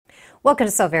Welcome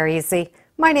to Sew Very Easy.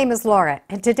 My name is Laura,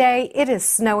 and today it is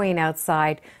snowing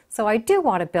outside, so I do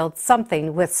want to build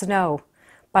something with snow.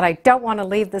 But I don't want to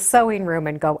leave the sewing room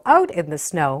and go out in the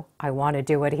snow. I want to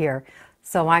do it here.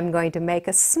 So I'm going to make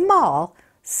a small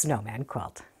snowman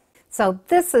quilt. So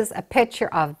this is a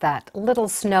picture of that little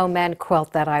snowman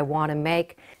quilt that I want to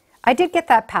make. I did get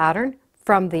that pattern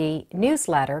from the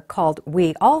newsletter called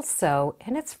WeAllSew,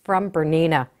 and it's from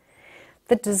Bernina.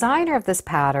 The designer of this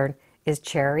pattern is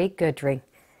Guidry,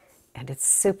 and it's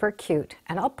super cute,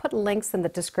 and I'll put links in the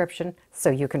description so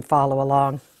you can follow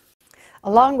along.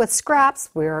 Along with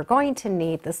scraps, we're going to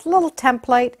need this little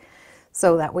template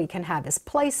so that we can have his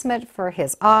placement for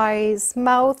his eyes,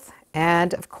 mouth,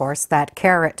 and of course that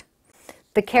carrot.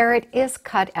 The carrot is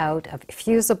cut out of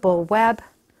fusible web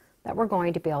that we're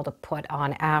going to be able to put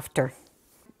on after.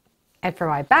 And for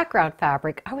my background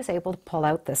fabric, I was able to pull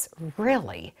out this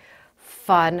really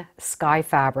fun sky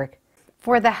fabric.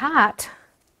 For the hat,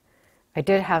 I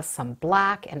did have some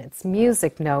black and its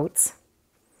music notes.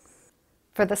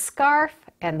 For the scarf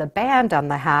and the band on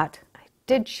the hat, I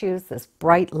did choose this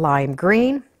bright lime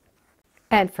green.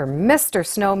 And for Mr.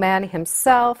 Snowman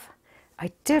himself,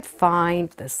 I did find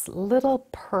this little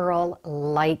pearl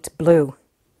light blue.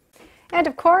 And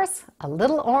of course, a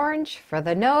little orange for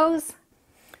the nose.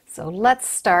 So let's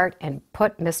start and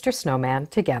put Mr. Snowman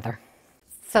together.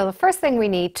 So the first thing we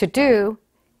need to do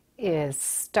is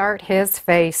start his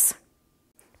face.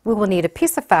 We will need a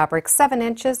piece of fabric 7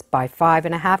 inches by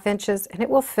 5.5 inches, and it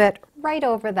will fit right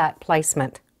over that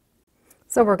placement.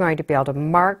 So we're going to be able to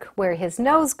mark where his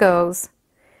nose goes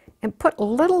and put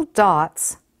little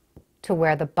dots to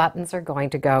where the buttons are going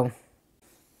to go.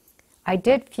 I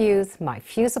did fuse my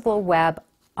fusible web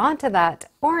onto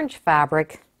that orange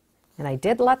fabric, and I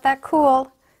did let that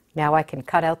cool. Now I can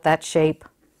cut out that shape.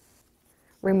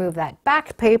 Remove that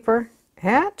back paper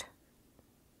and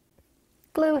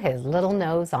glue his little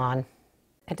nose on.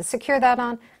 And to secure that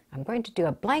on, I'm going to do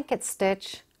a blanket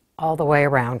stitch all the way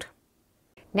around.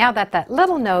 Now that that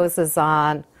little nose is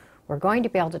on, we're going to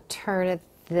be able to turn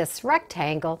this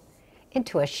rectangle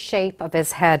into a shape of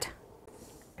his head.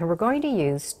 And we're going to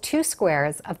use 2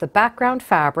 squares of the background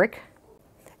fabric,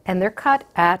 and they're cut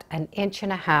at 1.5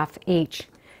 inches each.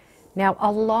 Now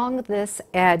along this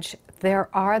edge, there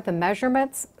are the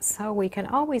measurements, so we can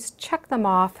always check them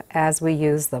off as we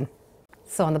use them.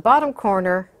 So in the bottom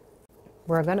corner,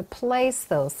 we're going to place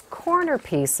those corner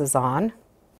pieces on,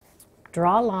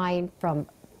 draw a line from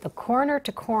the corner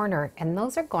to corner, and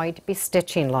those are going to be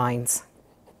stitching lines.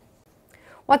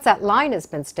 Once that line has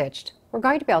been stitched, we're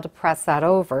going to be able to press that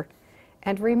over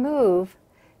and remove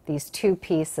these 2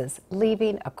 pieces,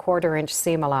 leaving a 1/4 inch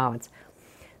seam allowance.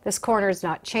 This corner is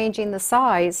not changing the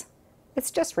size,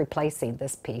 it's just replacing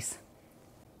this piece.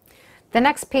 The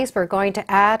next piece we're going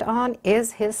to add on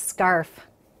is his scarf.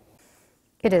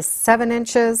 It is 7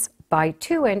 inches by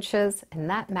 2 inches, and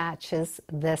that matches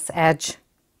this edge.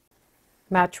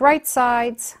 Match right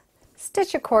sides,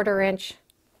 stitch a 1/4 inch,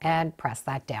 and press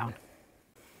that down.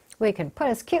 We can put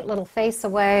his cute little face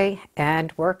away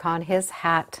and work on his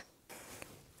hat.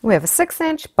 We have a 6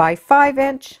 inch by 5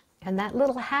 inch, and that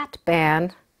little hat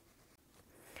band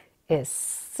is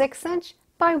 6 inch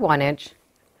by 1 inch.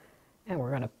 And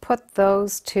we're going to put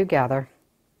those together.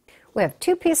 We have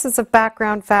 2 pieces of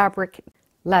background fabric,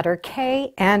 letter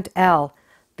K and L.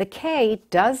 The K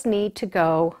does need to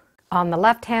go on the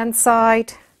left-hand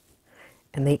side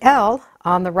and the L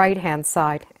on the right-hand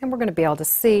side. And we're going to be able to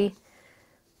see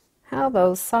how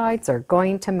those sides are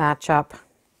going to match up.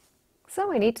 So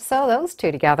we need to sew those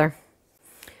 2 together.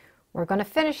 We're going to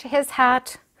finish his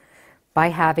hat by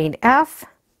having F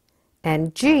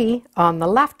and G on the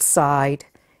left side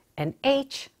and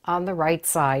H on the right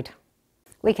side.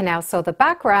 We can now sew the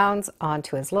backgrounds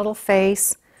onto his little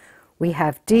face. We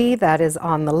have D that is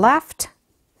on the left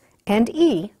and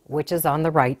E, which is on the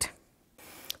right.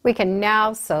 We can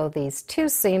now sew these 2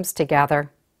 seams together.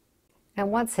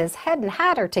 And once his head and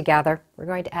hat are together, we're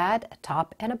going to add a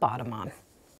top and a bottom on.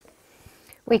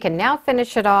 We can now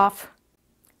finish it off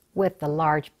with the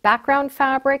large background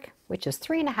fabric, which is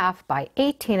 3.5 by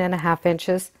 18.5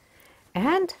 inches,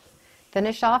 and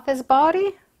finish off his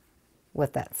body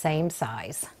with that same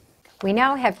size. We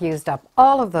now have used up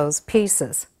all of those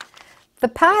pieces. The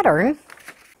pattern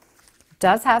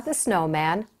does have the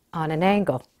snowman on an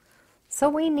angle, so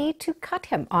we need to cut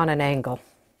him on an angle.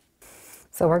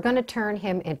 So we're going to turn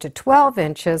him into 12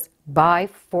 inches by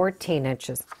 14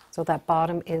 inches. So that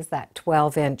bottom is that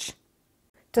 12 inch.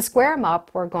 To square him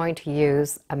up, we're going to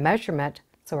use a measurement.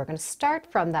 So we're going to start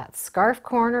from that scarf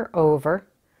corner over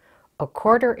a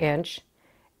 1/4 inch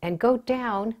and go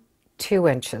down 2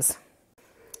 inches.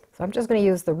 So So I'm just going to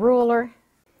use the ruler.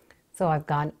 So I've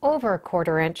gone over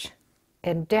 1/4 inch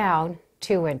and down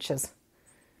 2 inches.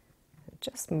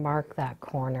 Just mark that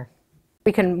corner.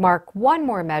 We can mark one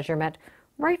more measurement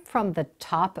right from the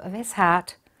top of his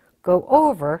hat, go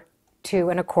over 2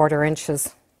 1/4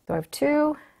 inches. So I have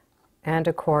 2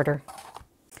 1/4.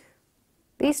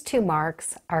 These 2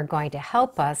 marks are going to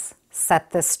help us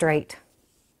set this straight.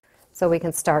 So we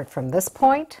can start from this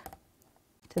point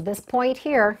to this point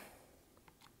here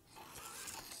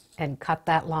and cut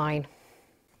that line.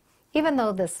 Even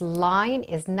though this line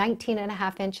is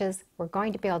 19.5 inches, we're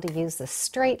going to be able to use the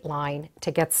straight line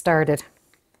to get started.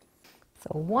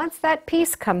 So once that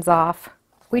piece comes off,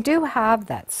 we do have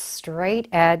that straight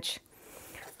edge.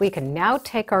 We can now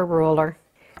take our ruler.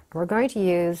 We're going to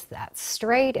use that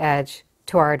straight edge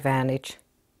to our advantage.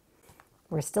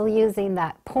 We're still using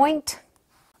that point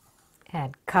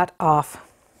and cut off.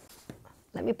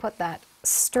 Let me put that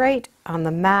straight on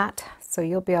the mat so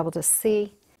you'll be able to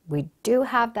see. We do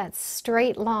have that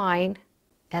straight line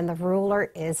and the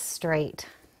ruler is straight.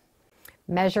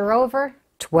 Measure over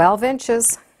 12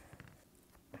 inches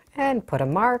and put a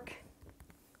mark.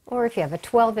 Or if you have a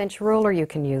 12-inch ruler, you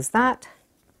can use that.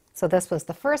 So this was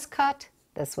the first cut,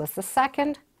 this was the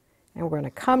second, and we're going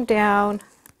to come down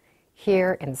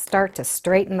here and start to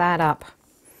straighten that up.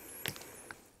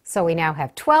 So we now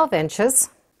have 12 inches.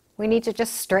 We need to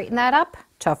just straighten that up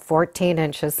to 14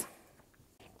 inches.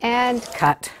 And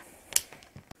cut.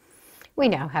 We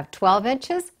now have 12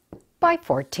 inches by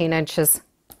 14 inches.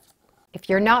 If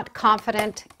you're not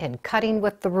confident in cutting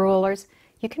with the rulers,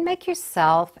 you can make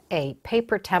yourself a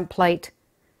paper template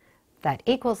that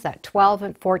equals that 12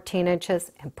 and 14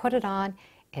 inches and put it on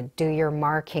and do your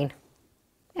marking.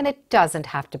 And it doesn't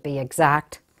have to be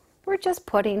exact. We're just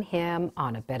putting him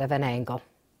on a bit of an angle.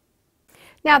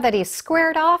 Now that he's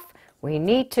squared off, we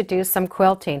need to do some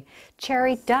quilting.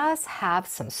 Cherry does have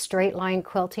some straight line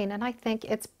quilting and I think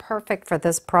it's perfect for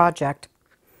this project.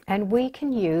 And we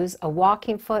can use a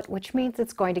walking foot, which means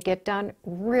it's going to get done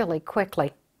really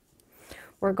quickly.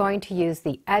 We're going to use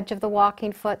the edge of the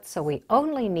walking foot, so we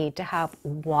only need to have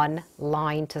one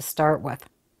line to start with.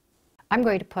 I'm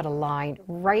going to put a line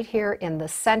right here in the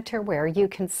center where you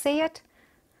can see it.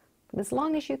 As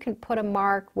long as you can put a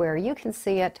mark where you can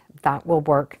see it, that will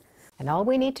work. And all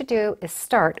we need to do is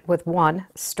start with one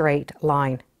straight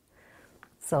line.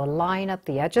 So line up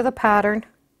the edge of the pattern,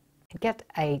 get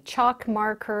a chalk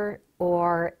marker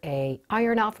or a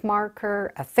iron-off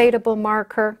marker, a fadeable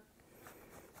marker,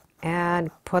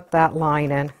 and put that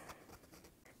line in.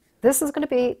 This is going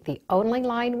to be the only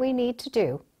line we need to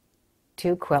do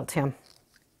to quilt him.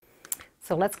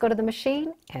 So let's go to the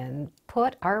machine and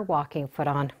put our walking foot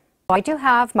on. I do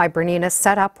have my Bernina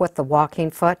set up with the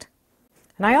walking foot.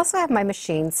 And I also have my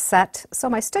machine set so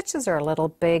my stitches are a little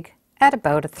big at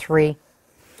about a 3.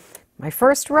 My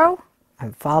first row,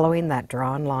 I'm following that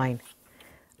drawn line.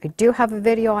 I do have a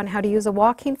video on how to use a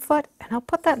walking foot, and I'll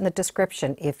put that in the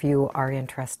description if you are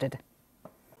interested.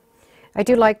 I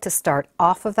do like to start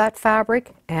off of that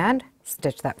fabric and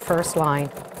stitch that first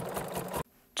line.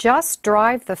 Just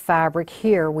drive the fabric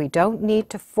here. We don't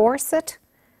need to force it.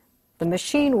 The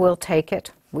machine will take it.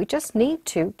 We just need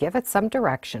to give it some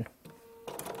direction.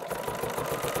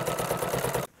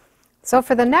 So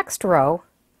for the next row,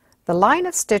 the line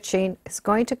of stitching is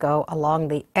going to go along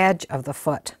the edge of the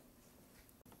foot.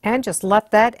 And just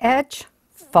let that edge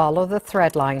follow the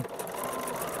thread line.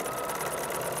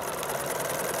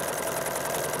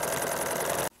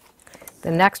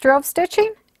 The next row of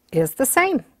stitching is the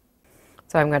same.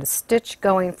 So I'm going to stitch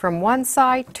going from one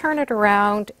side, turn it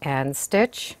around, and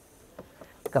stitch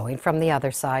going from the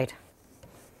other side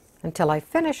until I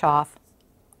finish off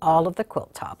all of the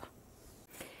quilt top.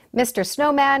 Mr.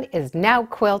 Snowman is now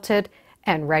quilted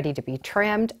and ready to be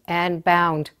trimmed and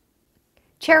bound.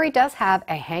 Cherry does have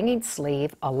a hanging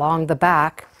sleeve along the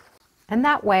back, and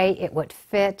that way it would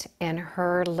fit in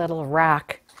her little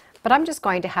rack. But I'm just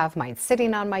going to have mine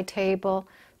sitting on my table,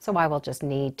 so I will just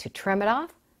need to trim it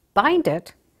off, bind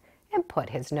it, and put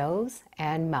his nose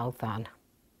and mouth on.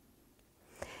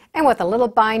 And with a little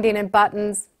binding and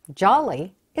buttons,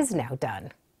 Jolly is now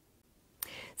done.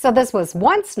 So this was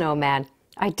one snowman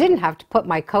I didn't have to put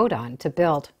my coat on to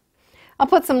build. I'll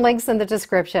put some links in the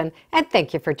description, and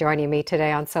thank you for joining me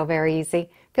today on Sew Very Easy.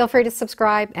 Feel free to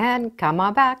subscribe and come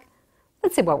on back.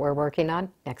 Let's see what we're working on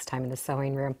next time in the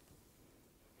sewing room.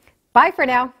 Bye for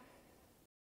now.